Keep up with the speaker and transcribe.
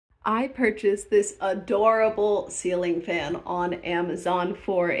I purchased this adorable ceiling fan on Amazon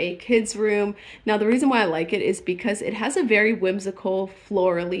for a kid's room. Now, the reason why I like it is because it has a very whimsical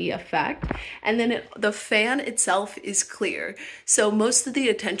florally effect, and then the fan itself is clear. So most of the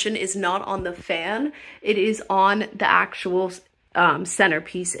attention is not on the fan, it is on the actual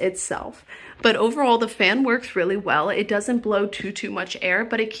centerpiece itself. But overall, the fan works really well. It doesn't blow too much air,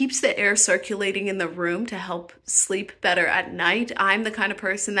 but it keeps the air circulating in the room to help sleep better at night. I'm the kind of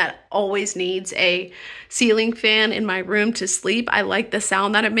person that always needs a ceiling fan in my room to sleep. I like the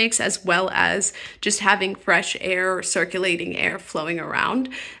sound that it makes, as well as just having fresh air or circulating air flowing around.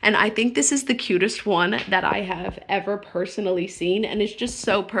 And I think this is the cutest one that I have ever personally seen, and it's just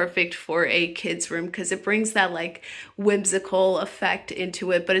so perfect for a kid's room because it brings that like whimsical effect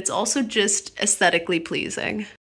into it, but it's also just aesthetically pleasing.